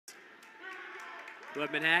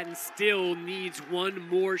But Manhattan still needs one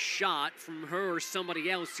more shot from her or somebody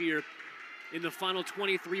else here in the final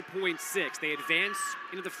 23.6. They advance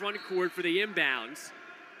into the front court for the inbounds.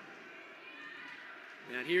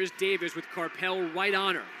 And here's Davis with Carpel right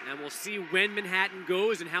on her. And we'll see when Manhattan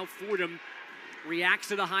goes and how Fordham reacts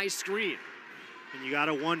to the high screen. And you got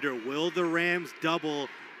to wonder, will the Rams double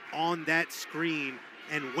on that screen,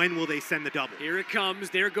 and when will they send the double? Here it comes.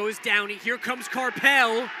 There goes Downey. Here comes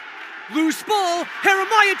Carpel. Loose ball.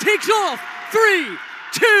 Jeremiah takes off. 3,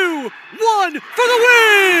 2, 1 for the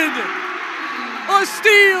win! A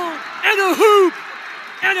steal and a hoop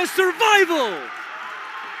and a survival.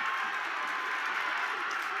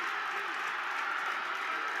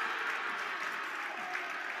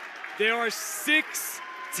 There are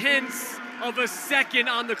 0.6 of a second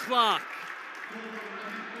on the clock.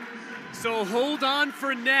 So hold on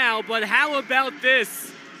for now, but how about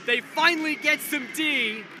this? They finally get some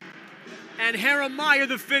D, and Jeremiah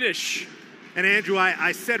the finish. And Andrew,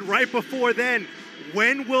 I said right before then,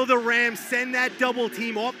 when will the Rams send that double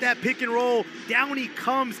team off that pick and roll? Downey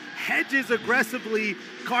comes, hedges aggressively.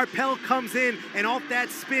 Carpel comes in, and off that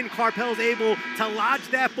spin, Carpel's able to lodge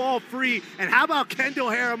that ball free. And how about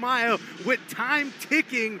Kendall Jeremiah with time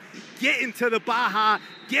ticking, getting to the Baja,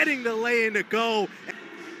 getting the lay-in to go.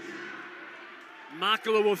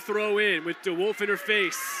 Makala will throw in with DeWolf in her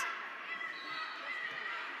face.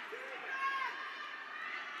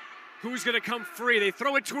 Who's going to come free? They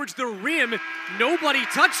throw it towards the rim. Nobody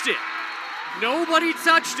touched it. Nobody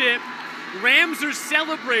touched it. Rams are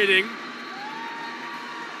celebrating.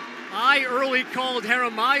 I early called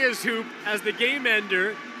Jeremiah's hoop as the game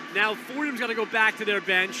ender. Now Fordham's got to go back to their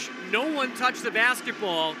bench. No one touched the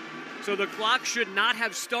basketball, so the clock should not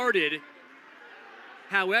have started.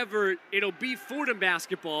 However, it'll be Fordham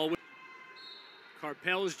basketball.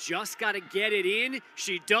 Carpel's just got to get it in.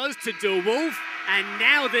 She does to DeWolf, and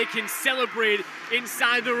now they can celebrate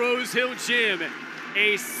inside the Rose Hill Gym.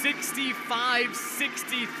 A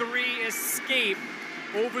 65-63 escape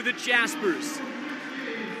over the Jaspers.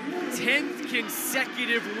 10th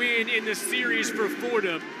consecutive win in the series for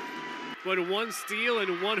Fordham. But one steal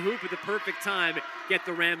and one hoop at the perfect time get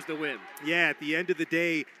the Rams the win. Yeah, at the end of the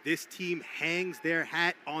day, this team hangs their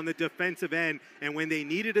hat on the defensive end. And when they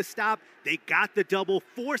needed a stop, they got the double,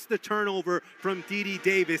 forced the turnover from Dee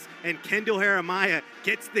Davis, and Kendall Jeremiah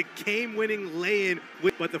gets the game-winning lay-in.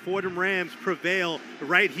 But the Fordham Rams prevail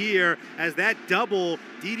right here as that double,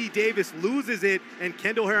 Dee Davis loses it, and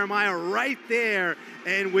Kendall Jeremiah right there,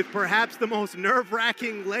 and with perhaps the most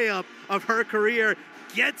nerve-wracking layup of her career,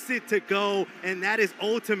 gets it to go, and that is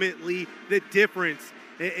ultimately the difference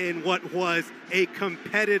in what was a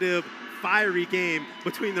competitive, fiery game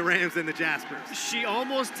between the Rams and the Jaspers. She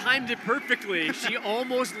almost timed it perfectly. She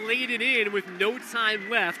almost laid it in with no time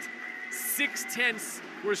left. 0.6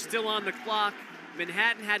 were still on the clock.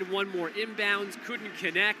 Manhattan had one more inbounds, couldn't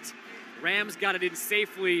connect. Rams got it in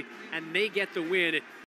safely, and they get the win.